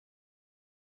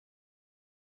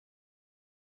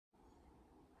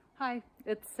Hi,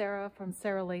 it's Sarah from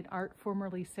Sarah Lane Art,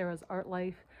 formerly Sarah's Art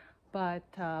Life, but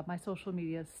my social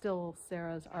media is still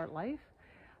Sarah's Art Life.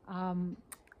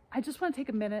 I just want to take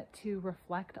a minute to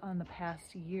reflect on the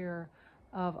past year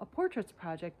of a portraits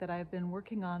project that I've been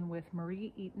working on with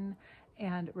Marie Eaton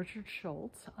and Richard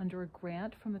Schultz under a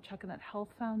grant from the Chuckanut Health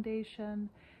Foundation,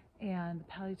 and the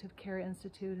Palliative Care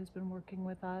Institute has been working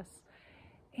with us.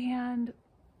 And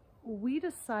we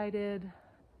decided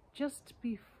just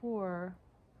before,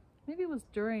 maybe it was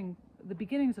during the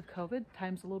beginnings of COVID,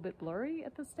 time's a little bit blurry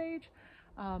at this stage,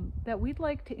 that we'd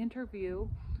like to interview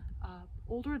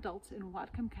older adults in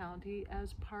Whatcom County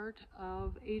as part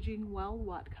of Aging Well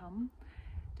Whatcom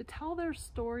to tell their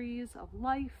stories of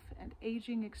life and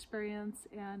aging experience,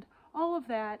 and all of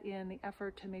that in the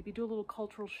effort to maybe do a little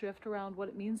cultural shift around what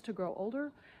it means to grow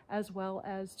older, as well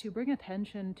as to bring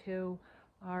attention to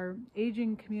our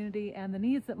aging community and the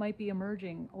needs that might be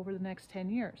emerging over the next 10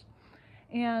 years.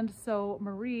 And so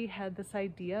Marie had this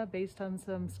idea based on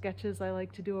some sketches I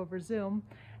like to do over Zoom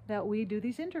that we do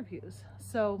these interviews.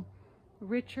 So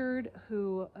Richard,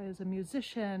 who is a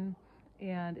musician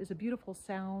and is a beautiful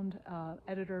sound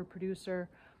editor, producer,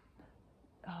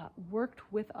 worked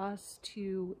with us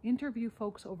to interview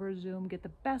folks over Zoom, get the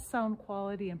best sound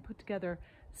quality, and put together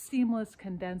seamless,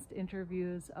 condensed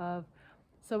interviews of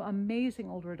some amazing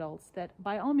older adults that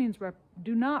by all means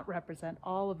do not represent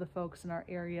all of the folks in our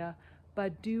area,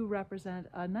 but do represent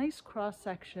a nice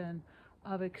cross-section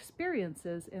of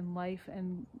experiences in life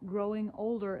and growing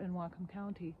older in Whatcom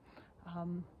County.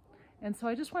 And so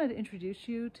I just wanted to introduce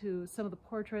you to some of the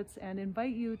portraits and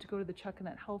invite you to go to the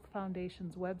Chuckanut Health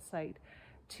Foundation's website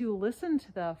to listen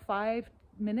to the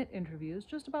 5-minute interviews,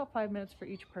 just about 5 minutes for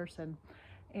each person,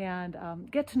 and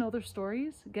get to know their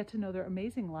stories, get to know their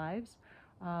amazing lives,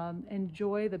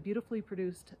 enjoy the beautifully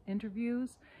produced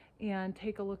interviews, and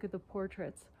take a look at the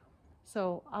portraits.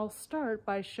 So I'll start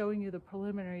by showing you the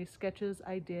preliminary sketches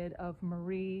I did of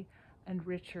Marie and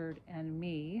Richard and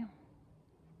me.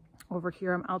 Over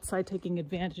here, I'm outside taking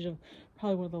advantage of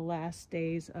probably one of the last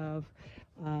days of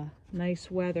nice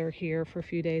weather here for a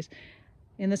few days.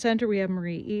 In the center, we have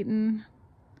Marie Eaton,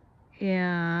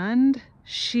 and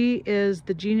she is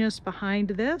the genius behind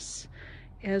this,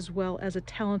 as well as a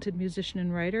talented musician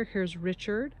and writer. Here's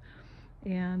Richard,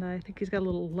 and I think he's got a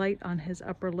little light on his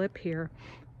upper lip here,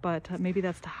 but maybe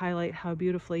that's to highlight how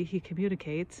beautifully he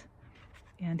communicates.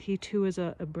 And he too is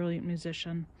a brilliant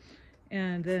musician.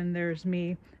 And then there's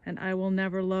me, and I will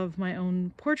never love my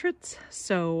own portraits,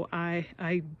 so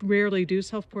I rarely do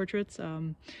self-portraits,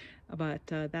 but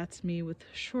that's me with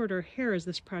shorter hair as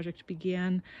this project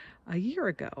began a year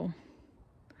ago.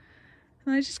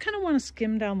 And I just kind of want to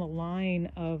skim down the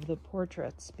line of the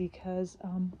portraits because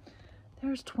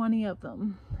there's 20 of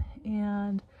them,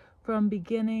 and from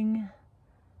beginning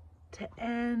to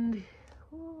end,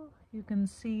 you can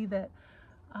see that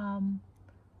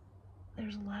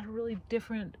there's a lot of really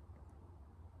different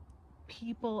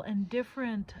people and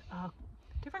different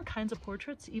kinds of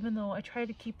portraits, even though I try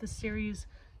to keep the series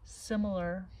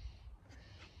similar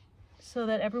so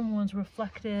that everyone's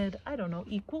reflected, I don't know,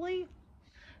 equally,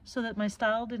 so that my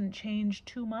style didn't change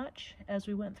too much as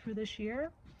we went through this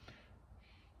year.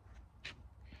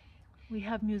 We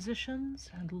have musicians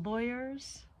and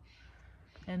lawyers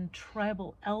and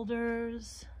tribal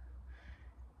elders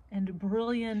and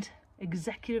brilliant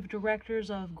executive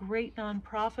directors of great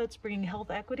nonprofits bringing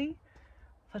health equity,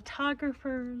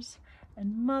 photographers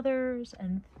and mothers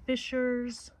and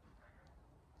fishers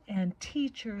and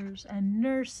teachers and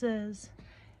nurses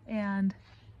and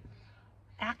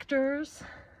actors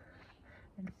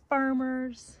and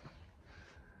farmers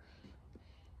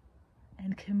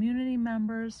and community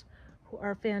members who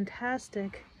are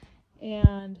fantastic.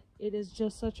 And it is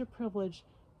just such a privilege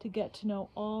to get to know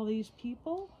all these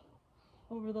people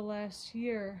over the last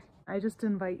year. I just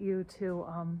invite you to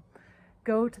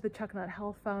go to the Chuckanut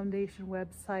Health Foundation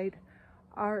website,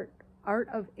 Art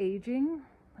of Aging,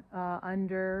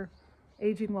 under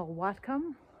Aging Well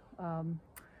Whatcom,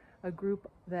 a group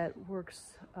that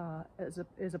works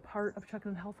as a part of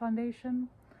Chuckanut Health Foundation,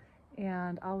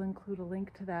 and I'll include a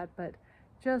link to that. But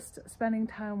just spending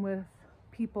time with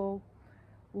people,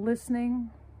 listening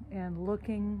and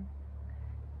looking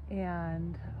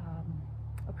and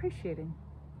appreciating.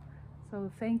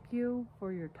 So thank you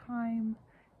for your time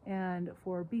and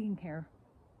for being here.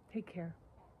 Take care.